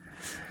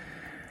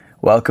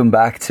Welcome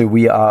back to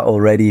We Are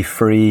Already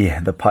Free,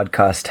 the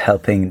podcast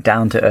helping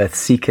down-to-earth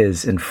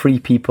seekers and free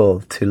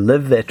people to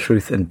live their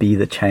truth and be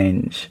the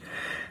change.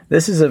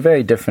 This is a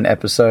very different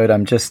episode.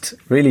 I'm just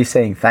really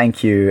saying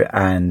thank you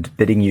and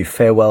bidding you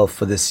farewell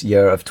for this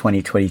year of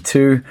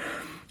 2022.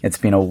 It's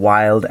been a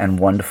wild and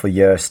wonderful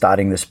year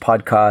starting this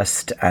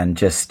podcast, and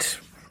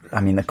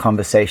the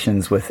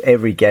conversations with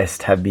every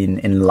guest have been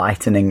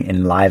enlightening,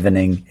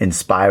 enlivening,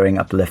 inspiring,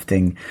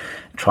 uplifting,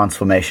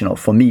 transformational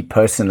for me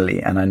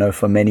personally, and I know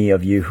for many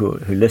of you who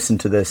listen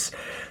to this.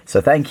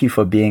 So thank you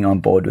for being on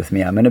board with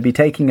me. I'm going to be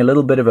taking a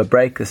little bit of a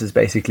break. This is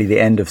basically the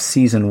end of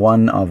season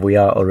 1 of We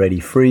Are Already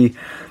Free.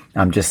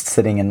 I'm just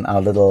sitting in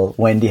our little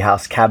Wendy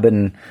House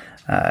cabin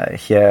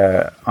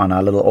here on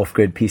our little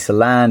off-grid piece of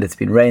land. It's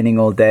been raining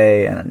all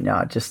day, and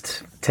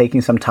just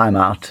taking some time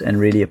out and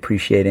really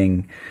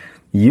appreciating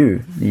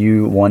you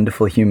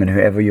wonderful human,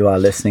 whoever you are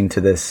listening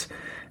to this.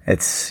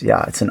 It's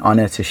an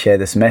honor to share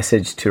this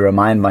message, to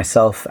remind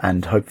myself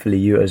and hopefully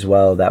you as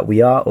well that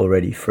we are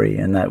already free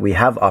and that we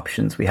have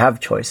options, we have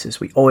choices,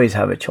 we always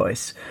have a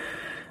choice.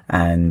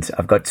 And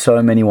I've got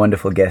so many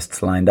wonderful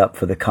guests lined up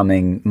for the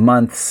coming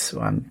months.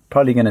 I'm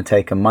probably going to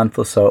take a month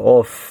or so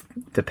off,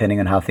 depending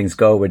on how things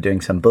go. We're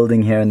doing some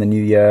building here in the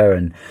new year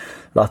and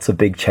lots of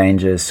big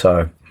changes.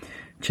 So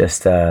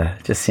just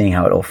seeing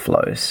how it all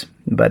flows.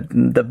 But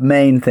the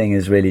main thing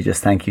is really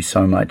just thank you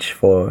so much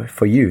for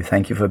you.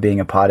 Thank you for being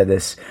a part of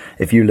this.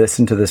 If you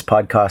listen to this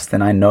podcast,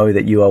 then I know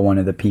that you are one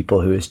of the people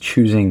who is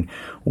choosing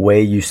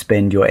where you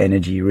spend your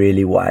energy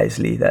really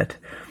wisely, that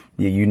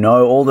you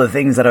know all the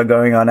things that are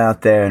going on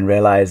out there and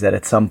realize that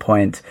at some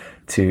point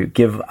to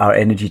give our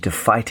energy to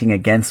fighting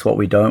against what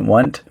we don't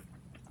want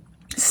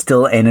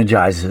still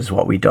energizes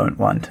what we don't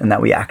want, and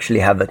that we actually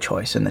have a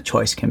choice, and the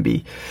choice can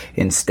be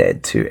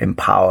instead to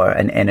empower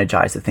and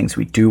energize the things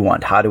we do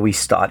want. How do we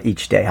start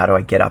each day? How do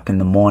I get up in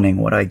the morning?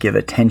 What do I give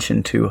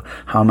attention to?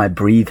 How am I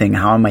breathing?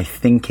 How am I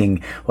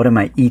thinking? What am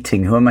I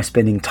eating? Who am I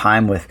spending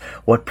time with?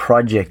 What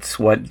projects?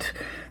 What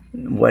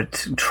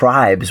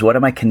tribes? What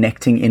am I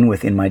connecting in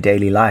with in my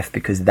daily life?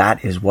 Because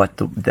that is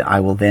what I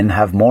will then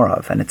have more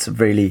of. And it's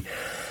really,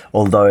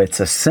 although it's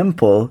a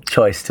simple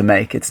choice to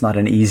make, it's not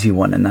an easy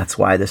one. And that's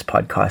why this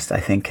podcast, I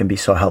think, can be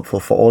so helpful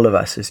for all of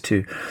us, is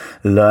to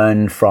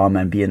learn from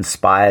and be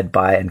inspired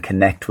by and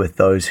connect with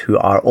those who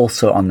are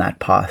also on that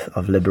path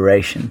of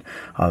liberation,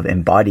 of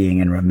embodying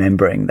and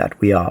remembering that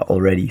we are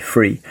already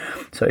free.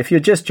 So if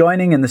you're just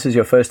joining and this is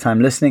your first time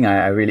listening,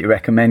 I really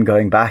recommend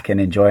going back and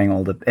enjoying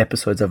all the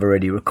episodes I've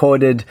already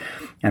recorded.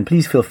 And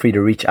please feel free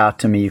to reach out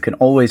to me. You can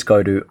always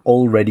go to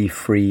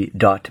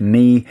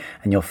alreadyfree.me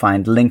and you'll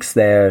find links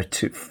there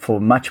for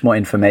much more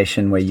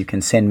information, where you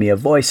can send me a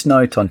voice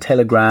note on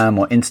Telegram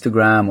or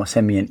Instagram, or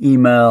send me an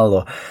email,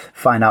 or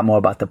find out more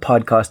about the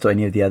podcast or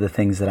any of the other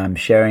things that I'm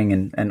sharing,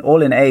 and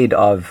all in aid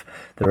of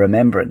the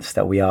remembrance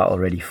that we are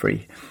already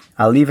free.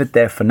 I'll leave it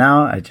there for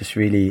now. I just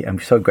really am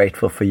so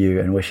grateful for you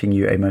and wishing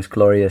you a most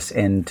glorious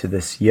end to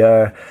this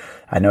year.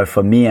 I know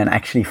for me, and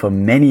actually for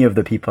many of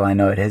the people I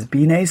know, it has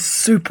been a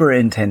super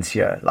intense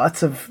year.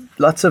 Lots of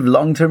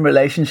long-term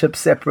relationships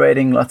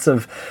separating, lots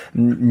of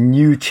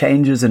new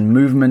changes and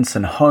movements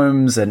and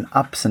homes and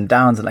ups and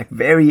downs, and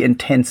very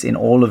intense in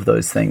all of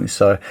those things.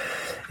 So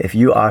if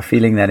you are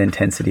feeling that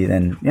intensity,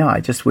 then I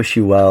just wish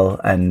you well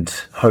and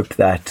hope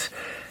that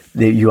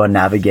you are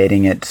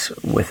navigating it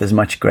with as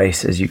much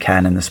grace as you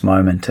can in this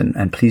moment.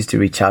 And please do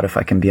reach out if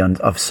I can be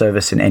of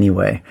service in any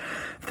way.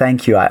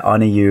 Thank you. I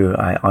honor you.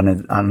 I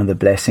honor the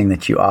blessing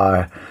that you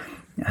are,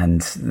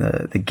 and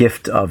the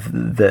gift of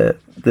the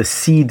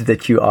seed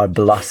that you are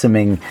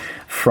blossoming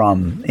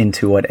from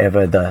into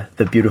whatever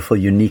the beautiful,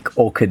 unique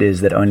orchid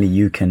is that only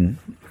you can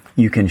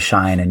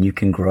shine and you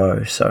can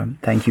grow. So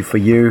thank you for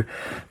you.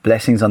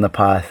 Blessings on the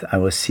path. I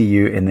will see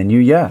you in the new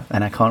year,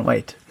 and I can't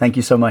wait. Thank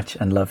you so much,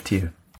 and love to you.